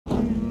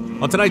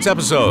On tonight's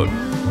episode,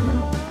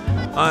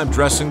 I'm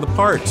dressing the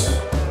part.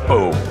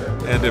 Oh,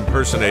 and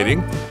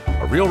impersonating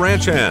a real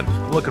ranch hand.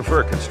 Looking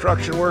for a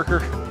construction worker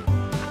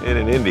and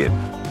an Indian.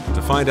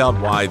 To find out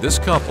why this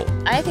couple,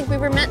 I think we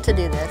were meant to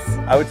do this.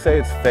 I would say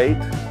it's fate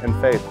and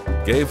faith.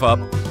 gave up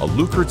a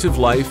lucrative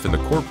life in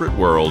the corporate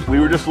world We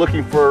were just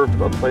looking for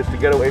a place to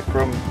get away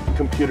from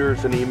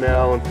computers and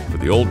email. for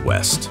the Old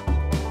West.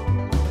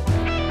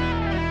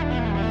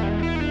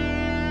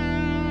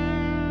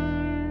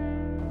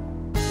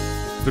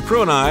 The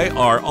crew and I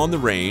are on the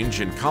range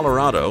in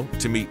Colorado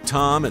to meet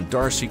Tom and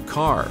Darcy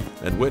Carr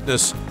and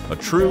witness a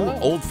true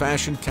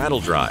old-fashioned cattle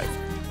drive.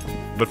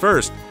 But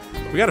first,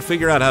 we got to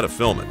figure out how to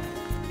film it.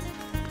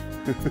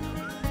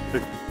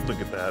 Look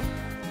at that.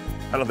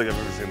 I don't think I've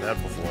ever seen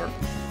that before.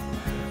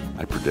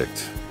 I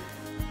predict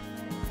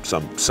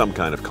some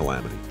kind of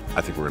calamity.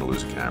 I think we're going to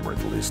lose a camera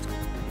at the least.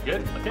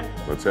 Good, okay.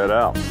 Let's head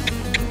out.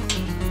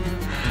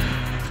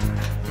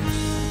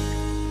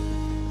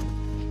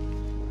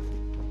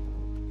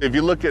 If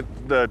you look at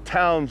the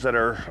towns that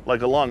are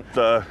like along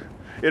the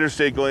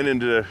interstate going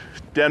into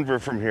Denver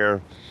from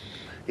here,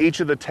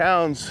 each of the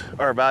towns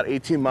are about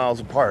 18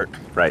 miles apart.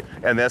 Right.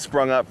 And that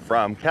sprung up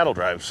from cattle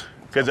drives,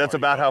 because that's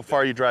about how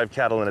far you drive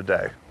cattle in a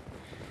day.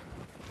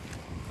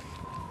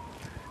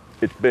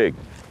 It's big.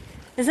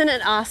 Isn't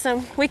it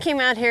awesome? We came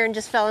out here and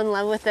just fell in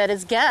love with it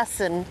as guests,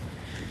 and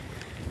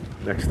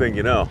Next thing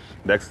you know.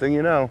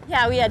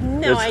 yeah, we had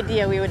no It's-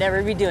 idea we would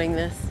ever be doing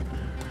this.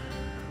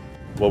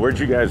 Well, where'd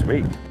you guys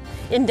meet?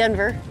 In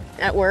Denver,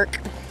 at work.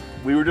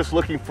 We were just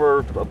looking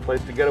for a place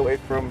to get away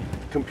from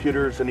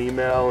computers and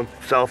email and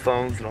cell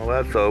phones and all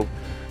that. So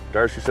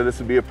Darcy said this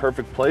would be a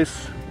perfect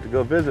place to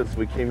go visit. So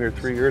we came here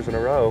 3 years in a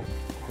row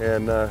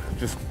and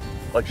just,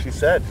 like she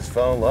said, just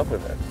fell in love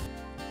with it.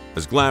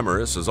 As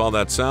glamorous as all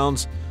that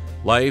sounds,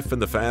 life in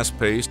the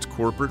fast-paced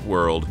corporate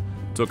world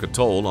took a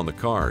toll on the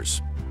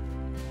Carrs.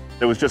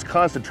 It was just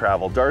constant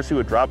travel. Darcy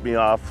would drop me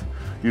off,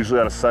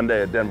 usually on a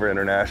Sunday at Denver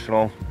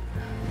International,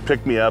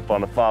 pick me up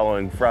on the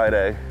following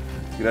Friday,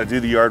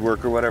 do the yard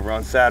work or whatever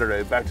on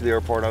Saturday, back to the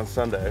airport on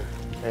Sunday.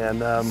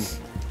 And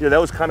that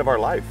was kind of our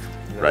life.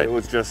 Right. It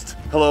was just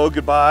hello,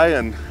 goodbye,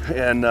 and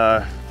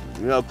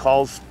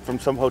calls from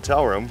some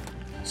hotel room.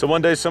 So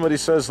one day somebody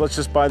says, let's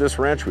just buy this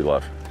ranch we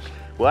love.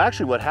 Well,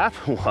 actually what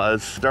happened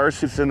was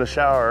Darcy's in the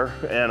shower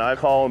and I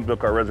call and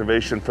book our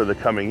reservation for the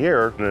coming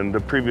year. And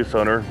the previous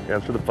owner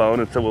answered the phone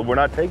and said, well, we're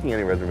not taking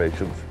any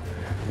reservations.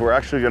 We're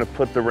actually gonna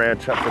put the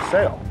ranch up for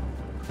sale.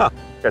 Huh.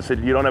 I said,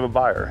 you don't have a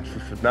buyer? She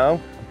said,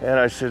 no. And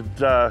I said,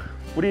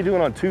 what are you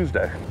doing on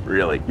Tuesday?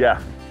 Really? Yeah.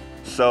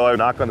 So I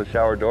knocked on the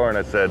shower door and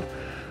I said,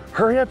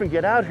 hurry up and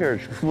get out here.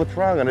 She said, what's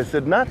wrong? And I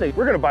said, nothing,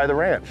 we're gonna buy the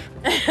ranch.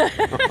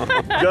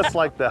 Just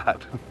like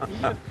that.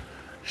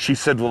 She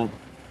said, well,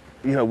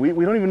 we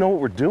don't even know what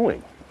we're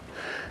doing.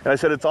 And I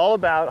said, it's all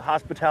about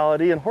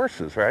hospitality and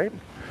horses, right?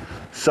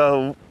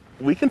 So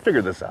we can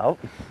figure this out.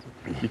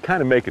 You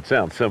kind of make it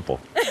sound simple.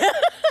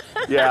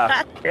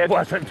 Yeah, it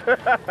wasn't.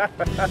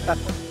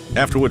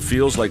 After what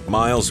feels like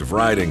miles of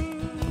riding,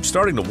 I'm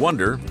starting to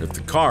wonder if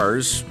the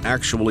Carrs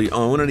actually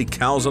own any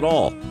cows at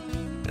all.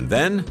 And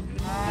then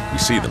we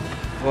see them.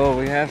 Well,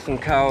 we have some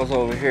cows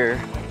over here.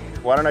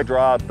 Why don't I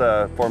draw out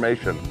the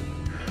formation?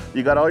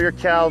 You got all your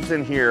cows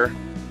in here.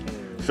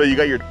 So you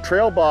got your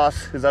trail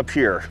boss is up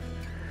here.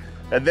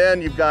 And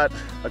then you've got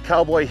a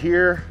cowboy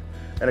here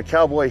and a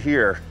cowboy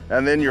here.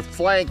 And then your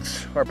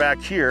flanks are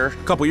back here.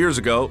 A couple years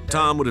ago,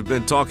 Tom would have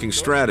been talking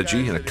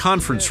strategy in a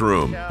conference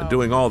room and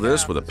doing all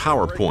this with a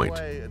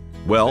PowerPoint.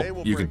 Well,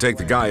 you can take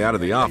the guy out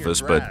of the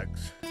office, but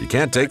you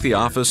can't take the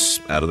office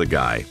out of the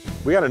guy.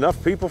 We got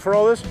enough people for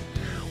all this?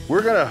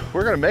 We're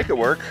gonna make it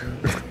work.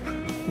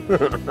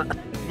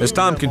 As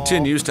Tom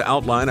continues to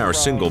outline our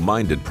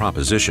single-minded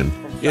proposition,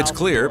 it's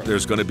clear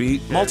there's going to be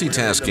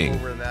multitasking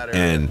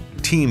and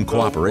team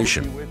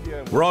cooperation.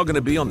 We're all going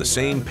to be on the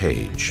same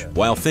page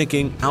while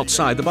thinking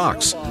outside the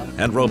box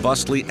and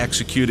robustly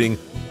executing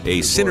a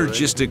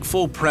synergistic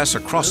full press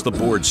across the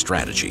board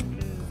strategy.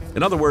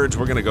 In other words,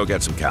 we're going to go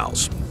get some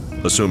cows,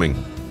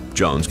 assuming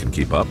Jones can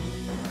keep up.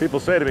 People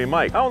say to me,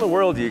 Mike, how in the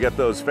world do you get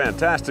those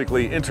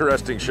fantastically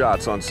interesting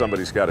shots on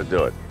Somebody's Got to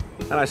Do It?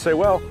 And I say,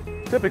 well,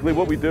 typically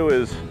what we do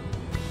is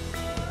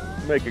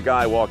make a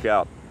guy walk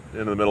out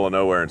into the middle of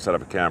nowhere and set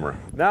up a camera.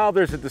 Now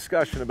there's a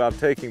discussion about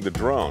taking the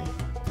drone.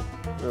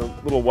 A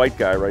little white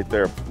guy right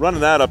there,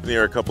 running that up in the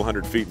air a couple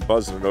 100 feet and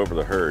buzzing it over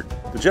the herd.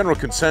 The general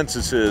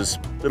consensus is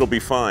it'll be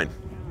fine.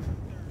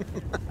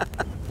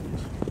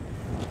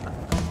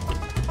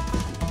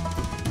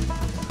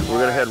 We're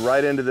gonna head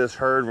right into this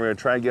herd. We're gonna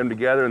try and get them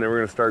together, and then we're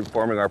gonna start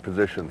forming our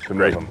positions to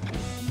move them.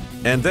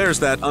 And there's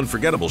that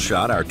unforgettable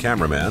shot our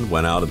cameraman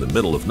went out in the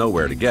middle of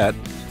nowhere to get.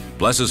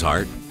 Bless his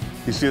heart.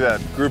 You see that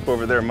group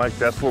over there, Mike?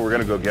 That's what we're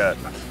gonna go get.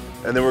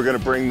 And then we're gonna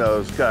bring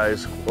those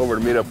guys over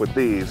to meet up with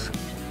these,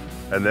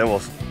 and then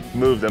we'll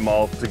move them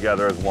all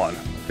together as one.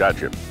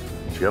 Gotcha.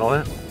 Did you get all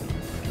that?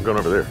 I'm going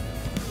over there.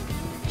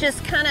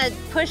 Just kind of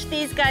push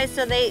these guys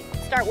so they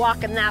start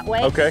walking that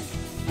way. Okay.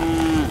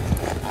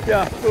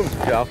 Yeah, move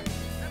some cows.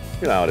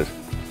 You know how it is.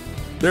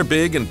 They're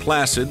big and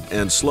placid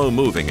and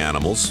slow-moving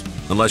animals.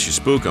 Unless you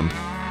spook them,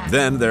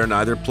 then they're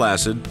neither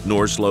placid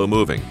nor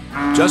slow-moving,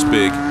 just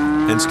big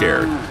and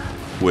scared,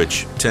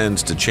 which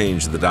tends to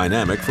change the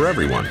dynamic for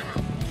everyone.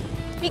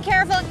 Be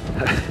careful.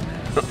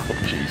 Oh,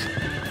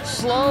 jeez.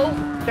 Slow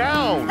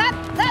down. Hop,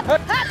 hop,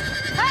 hop, hop,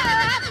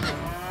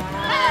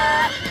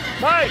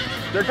 hop. Mike,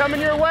 they're coming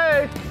your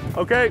way.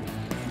 Okay.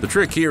 The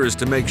trick here is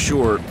to make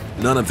sure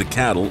none of the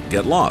cattle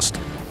get lost.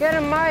 Get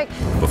him, Mike.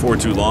 Before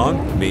too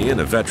long, me and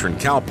a veteran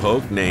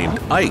cowpoke named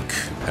Ike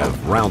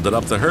have rounded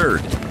up the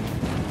herd.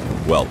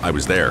 Well, I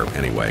was there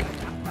anyway.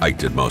 Ike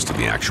did most of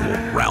the actual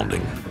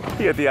rounding. You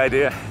get the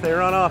idea. They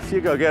run off, you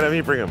go get them,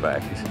 you bring them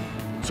back.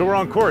 So we're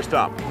on course,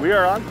 Tom. We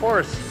are on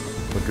course.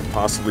 What could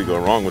possibly go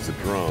wrong with the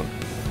drone?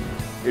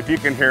 If you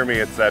can hear me,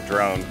 it's that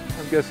drone.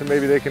 I'm guessing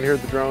maybe they can hear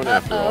the drone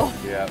after all.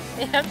 Yeah.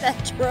 We have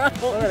that drone.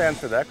 Well, that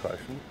answered that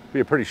question. Be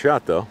a pretty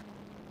shot, though.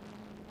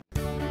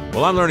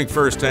 Well, I'm learning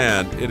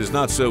firsthand it is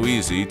not so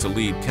easy to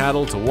lead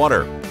cattle to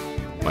water.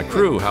 My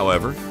crew,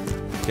 however,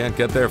 can't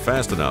get there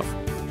fast enough.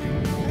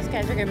 Those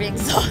guys are gonna be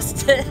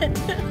exhausted.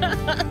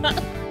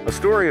 A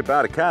story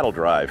about a cattle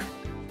drive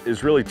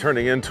is really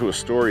turning into a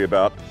story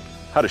about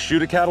how to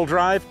shoot a cattle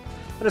drive,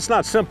 and it's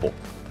not simple.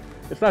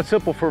 It's not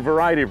simple for a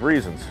variety of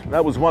reasons.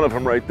 That was one of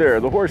them right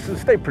there. The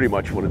horses, they pretty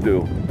much want to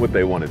do what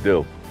they want to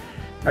do.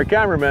 Our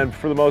cameramen,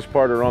 for the most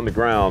part, are on the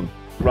ground,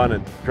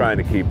 running, trying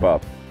to keep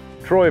up.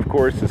 Troy, of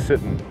course, is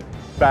sitting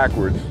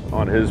backwards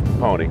on his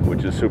pony,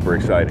 which is super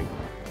exciting.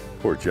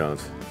 Poor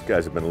Jones. These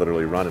guys have been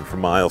literally running for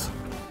miles.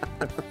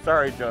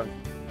 Sorry, John.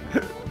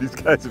 These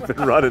guys have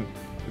been running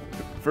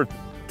for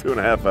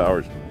 2.5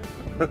 hours.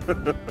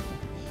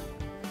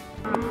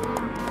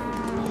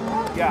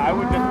 Yeah, I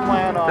would just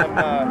plan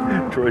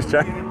on... Troy's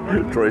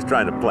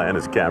trying to plan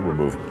his camera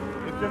move.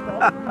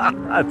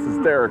 That's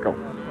hysterical.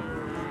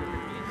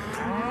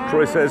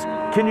 Troy says,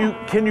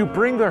 can you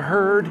bring the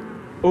herd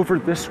over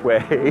this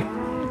way?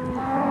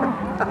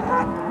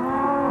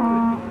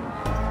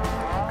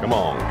 Come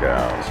on,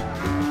 cows.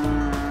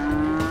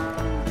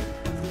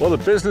 Well, the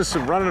business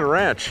of running a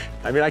ranch,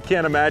 I mean, I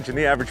can't imagine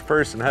the average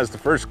person has the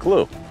first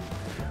clue.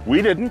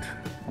 We didn't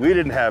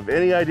have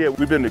any idea.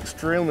 We've been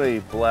extremely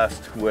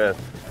blessed with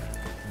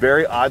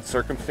very odd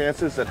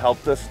circumstances that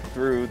helped us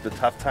through the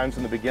tough times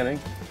in the beginning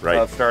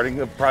of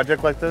starting a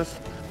project like this.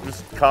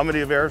 Just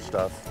comedy of error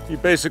stuff. You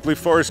basically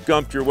Forrest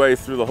Gumped your way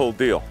through the whole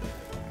deal.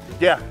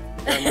 Yeah,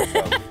 very much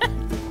so.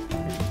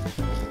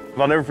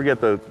 I'll never forget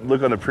the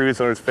look on the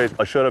previous owner's face.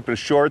 I showed up in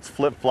shorts,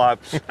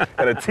 flip-flops,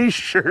 and a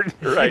t-shirt.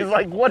 Right. He's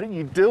like, what are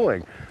you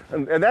doing?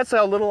 And that's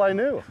how little I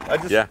knew.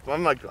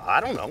 I'm like,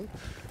 I don't know.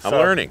 I'm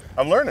learning.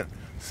 I'm learning.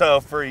 So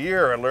for a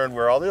year, I learned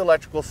where all the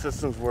electrical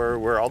systems were,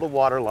 where all the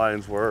water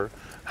lines were,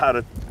 how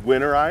to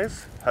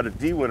winterize, how to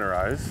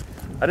de-winterize.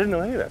 I didn't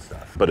know any of that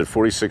stuff. But at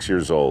 46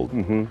 years old,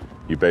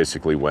 you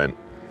basically went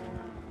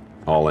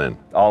all in.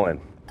 All in.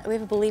 We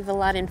believe a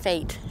lot in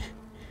fate.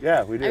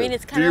 Yeah, we do. I mean,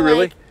 it's kind of really?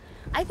 like,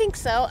 I think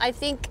so. I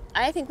think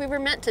we were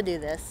meant to do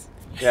this.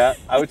 Yeah,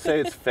 I would say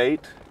it's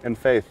fate and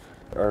faith,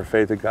 or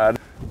faith in God.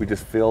 We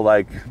just feel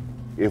like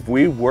if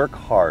we work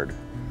hard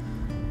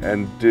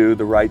and do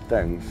the right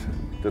things,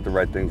 that the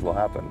right things will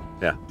happen.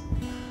 Yeah.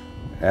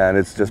 And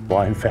it's just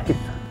blind faith.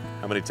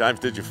 How many times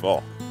did you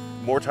fall?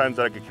 More times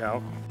than I could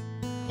count.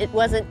 It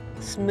wasn't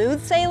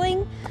smooth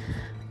sailing,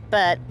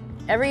 but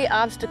every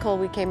obstacle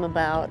we came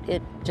about,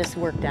 it just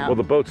worked out. Well,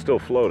 the boat's still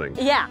floating.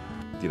 Yeah.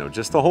 You know,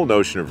 just the whole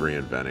notion of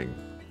reinventing.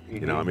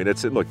 You know, I mean,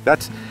 look,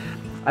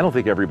 I don't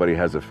think everybody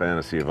has a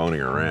fantasy of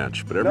owning a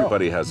ranch, but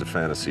everybody has a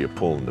fantasy of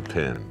pulling the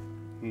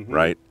pin,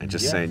 right? And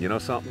just saying, you know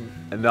something?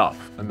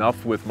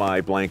 Enough with my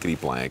blankety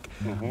blank.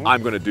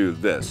 I'm going to do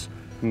this.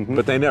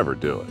 But they never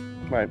do it.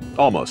 Right.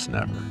 Almost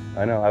never.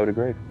 I know, I would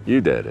agree.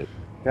 You did it.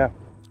 Yeah.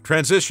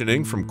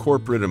 Transitioning from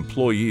corporate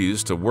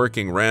employees to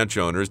working ranch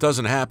owners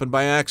doesn't happen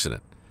by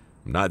accident.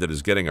 Neither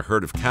does getting a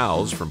herd of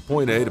cows from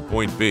point A to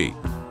point B.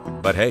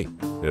 But hey,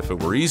 if it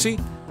were easy,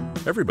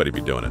 everybody'd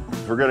be doing it.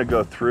 We're gonna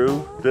go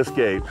through this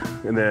gate,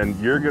 and then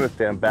you're gonna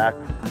stand back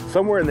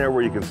somewhere in there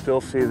where you can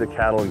still see the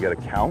cattle and get a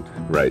count.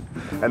 Right.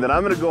 And then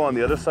I'm gonna go on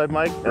the other side,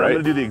 Mike, and I'm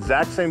gonna do the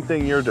exact same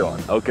thing you're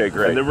doing. Okay,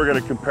 great. And then we're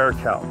gonna compare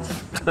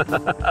counts.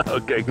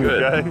 Okay,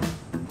 good. Okay?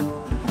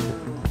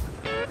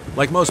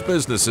 Like most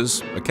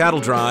businesses, a cattle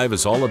drive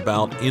is all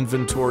about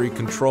inventory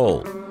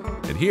control.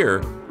 And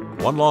here,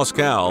 one lost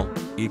cow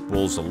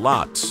equals a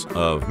lot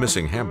of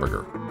missing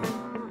hamburger.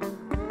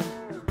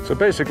 So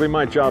basically,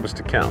 my job is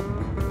to count.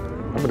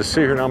 I'm going to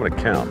sit here and I'm going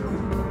to count.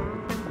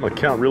 I'm going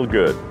to count real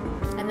good.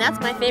 And that's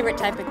my favorite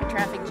type of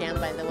traffic jam,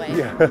 by the way,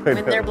 Yeah,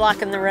 when they're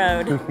blocking the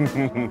road.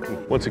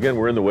 Once again,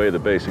 we're in the way of the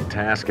basic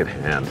task at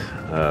hand.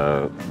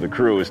 The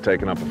crew is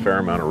taking up a fair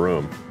amount of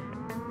room,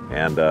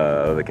 and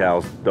the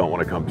cows don't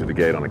want to come to the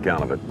gate on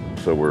account of it.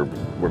 So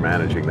we're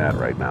managing that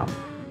right now.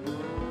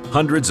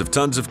 Hundreds of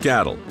tons of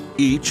cattle,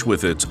 each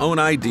with its own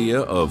idea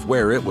of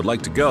where it would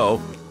like to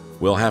go,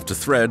 will have to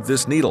thread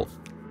this needle.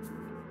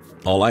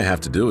 All I have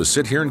to do is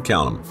sit here and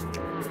count them.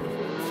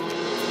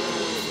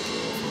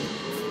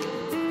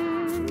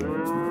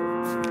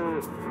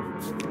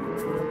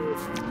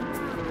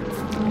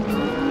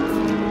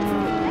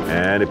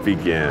 And it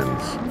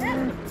begins.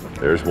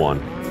 There's one.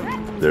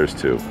 There's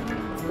two.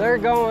 They're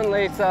going,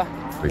 Lisa.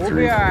 We'll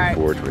 23, be all right.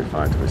 24,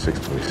 25, 26,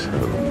 27.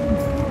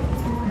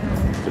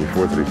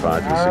 34,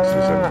 35, 36,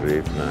 37,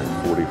 38,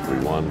 39, 40,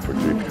 41,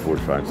 43, 44,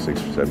 45,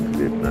 46, 47,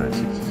 48, 49,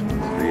 60, 61,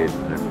 38,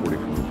 39,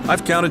 40.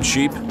 I've counted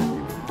sheep.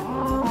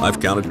 I've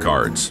counted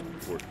cards.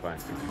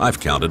 I've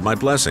counted my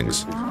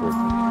blessings.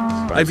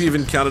 I've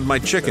even counted my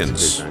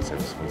chickens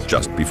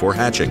just before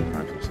hatching.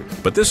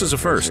 But this is a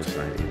first.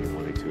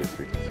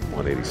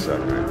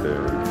 187 right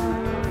there.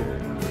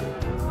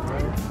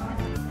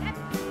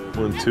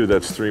 1, 2,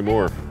 that's 3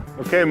 more.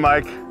 Okay,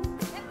 Mike.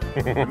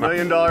 $1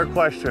 million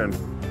question.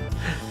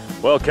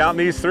 Well,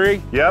 counting these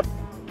 3, Yep.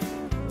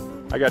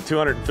 I got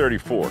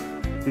 234.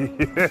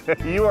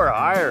 You are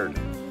hired.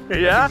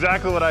 Yeah?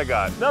 Exactly what I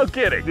got. No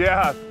kidding.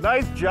 Yeah,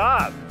 nice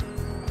job.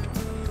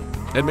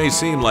 It may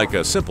seem like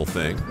a simple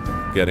thing,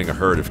 getting a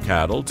herd of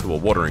cattle to a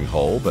watering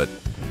hole, but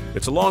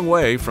it's a long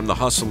way from the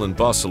hustle and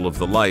bustle of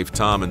the life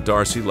Tom and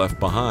Darcy left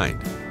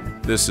behind.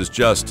 This is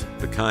just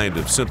the kind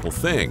of simple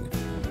thing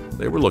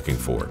they were looking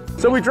for.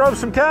 So we drove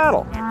some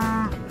cattle.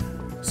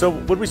 So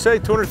what'd we say,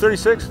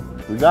 236?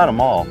 We got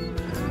them all.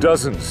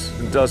 Dozens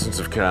and dozens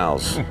of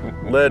cows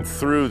led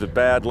through the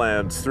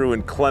Badlands, through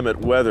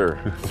inclement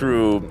weather,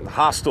 through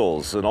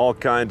hostels and all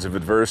kinds of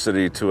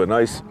adversity to a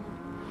nice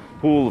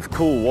pool of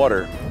cool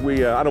water.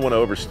 We, I don't want to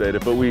overstate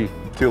it, but we...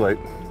 Too late.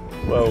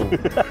 Whoa,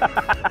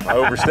 I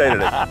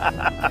overstated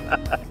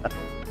it.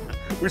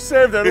 We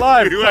saved their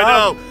life, Tom. I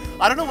know.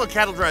 I don't know what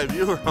cattle drive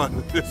you were on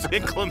with this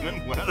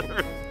inclement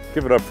weather.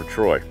 Give it up for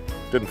Troy.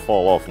 Didn't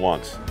fall off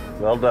once.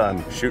 Well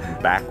done. Shooting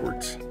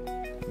backwards.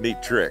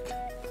 Neat trick.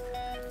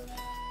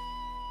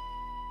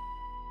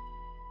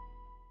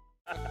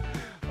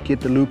 Get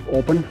the loop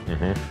open.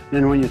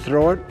 Then when you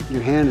throw it,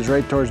 your hand is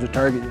right towards the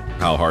target.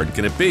 How hard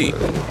can it be?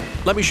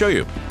 Let me show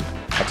you.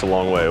 That's a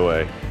long way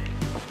away.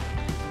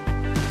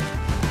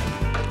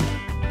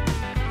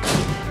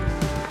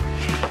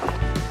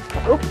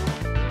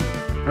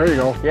 There you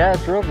go. Yeah,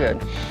 it's real good.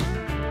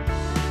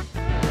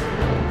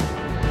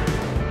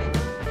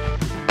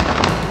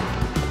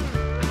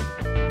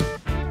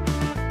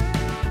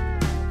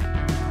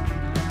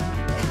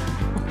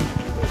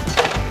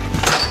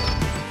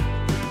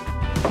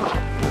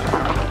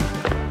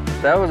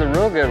 That was a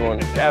real good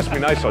one. Ask me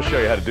nice, I'll show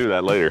you how to do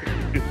that later.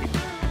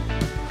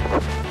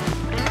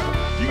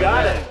 You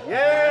got it.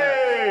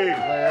 Yay!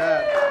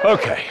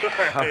 Okay.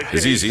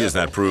 As easy as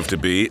that proved to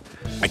be,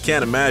 I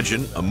can't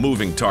imagine a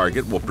moving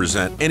target will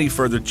present any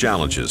further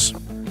challenges.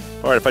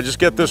 All right, if I just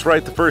get this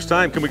right the first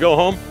time, can we go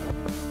home?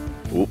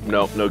 Oop,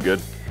 no, no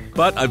good.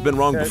 But I've been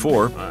wrong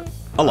before.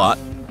 A lot.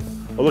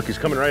 Oh, look, he's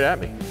coming right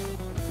at me.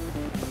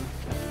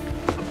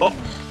 Oh,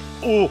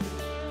 oh,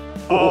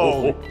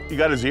 Oh, you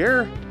got his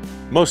ear?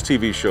 Most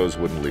TV shows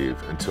wouldn't leave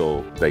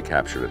until they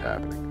captured it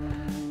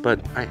happening.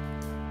 But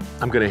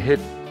I'm gonna hit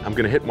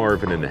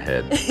Marvin in the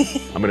head.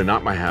 I'm gonna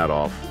knock my hat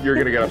off. You're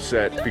gonna get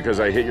upset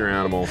because I hit your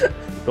animal.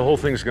 The whole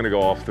thing's gonna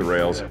go off the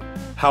rails.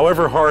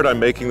 However hard I'm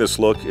making this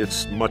look,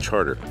 it's much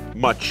harder.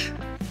 Much.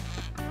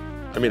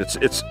 I mean,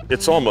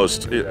 it's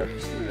almost. Here.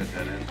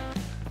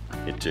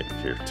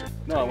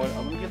 No,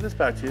 I'm gonna give this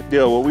back to you.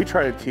 Yeah, what we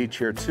try to teach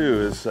here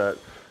too is that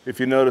if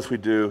you notice, we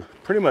do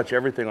pretty much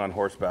everything on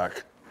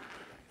horseback.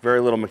 Very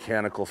little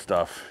mechanical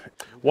stuff.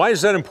 Why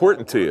is that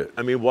important to you?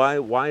 I mean,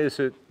 why is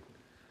it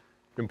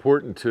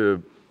important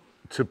to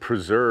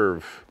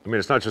preserve? I mean,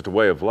 it's not just a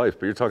way of life,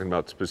 but you're talking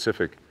about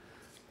specific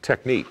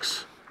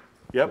techniques.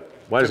 Yep.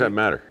 Why does that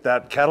matter?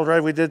 That cattle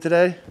drive we did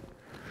today,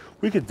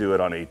 we could do it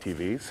on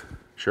ATVs.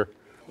 Sure.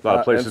 A lot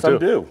of places and some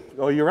do.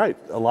 Oh, you're right.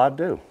 A lot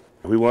do.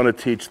 We want to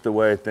teach the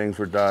way things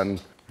were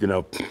done,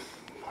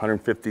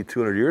 150,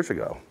 200 years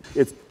ago.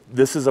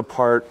 This is a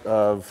part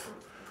of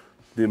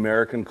the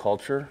American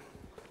culture.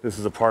 This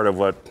is a part of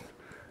what,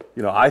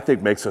 I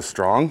think makes us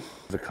strong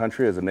as a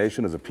country, as a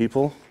nation, as a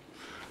people.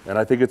 And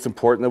I think it's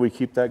important that we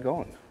keep that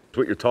going.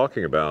 What you're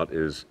talking about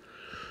is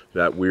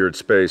that weird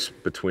space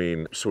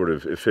between sort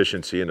of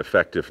efficiency and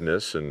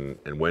effectiveness and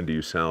when do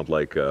you sound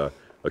like a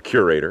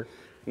curator,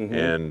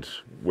 and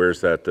where's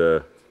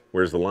the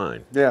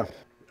line? Yeah.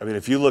 I mean,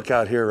 if you look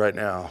out here right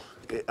now,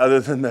 other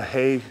than the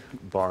hay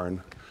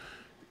barn,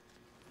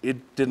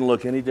 it didn't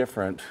look any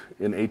different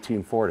in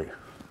 1840.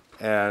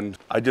 And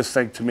I just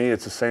think, to me,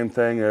 it's the same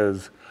thing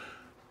as,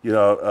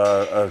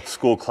 a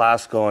school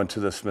class going to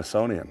the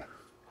Smithsonian.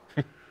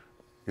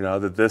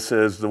 That this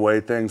is the way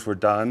things were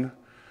done,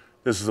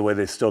 this is the way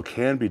they still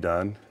can be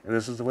done, and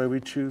this is the way we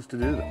choose to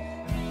do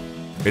them.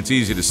 It's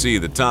easy to see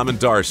that Tom and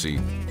Darcy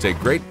take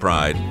great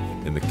pride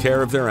in the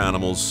care of their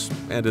animals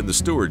and in the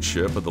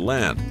stewardship of the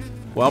land,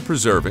 while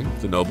preserving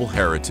the noble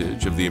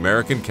heritage of the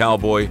American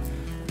cowboy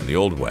and the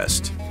Old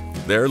West.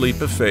 Their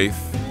leap of faith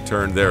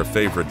turned their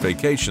favorite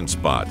vacation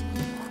spot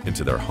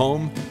into their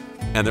home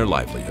and their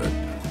livelihood.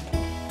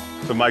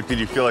 So, Mike, did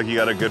you feel like you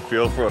got a good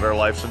feel for what our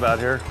life's about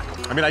here?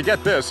 I mean, I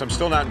get this. I'm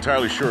still not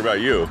entirely sure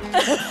about you.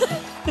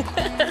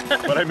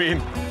 But I mean,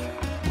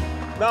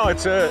 no,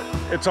 it's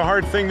a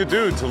hard thing to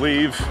do, to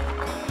leave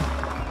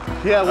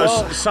Yeah,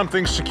 well,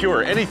 something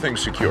secure, anything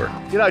secure.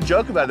 you know, I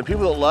joke about it. The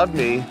people that loved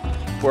me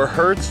were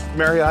Hertz,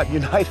 Marriott,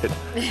 United,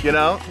 you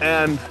know?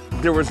 And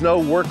there was no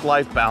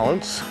work-life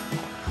balance.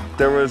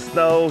 There was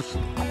no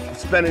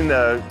spending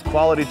the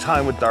quality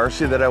time with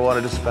Darcy that I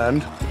wanted to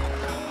spend.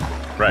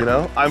 Right. You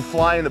know, I'm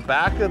flying the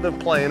back of the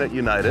plane at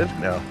United.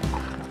 No.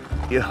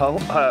 You know,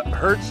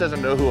 Hertz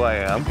doesn't know who I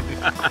am.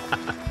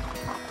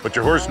 But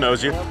your horse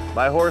knows you.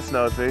 My horse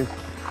knows me.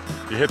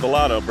 You hit the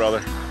lotto,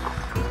 brother.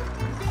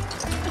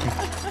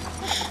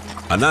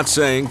 I'm not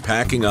saying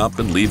packing up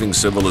and leaving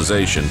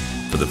civilization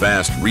for the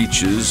vast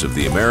reaches of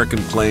the American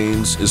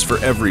plains is for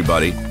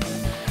everybody.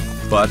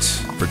 But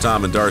for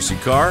Tom and Darcy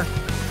Carr,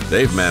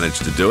 they've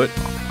managed to do it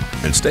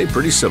and stay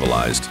pretty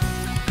civilized.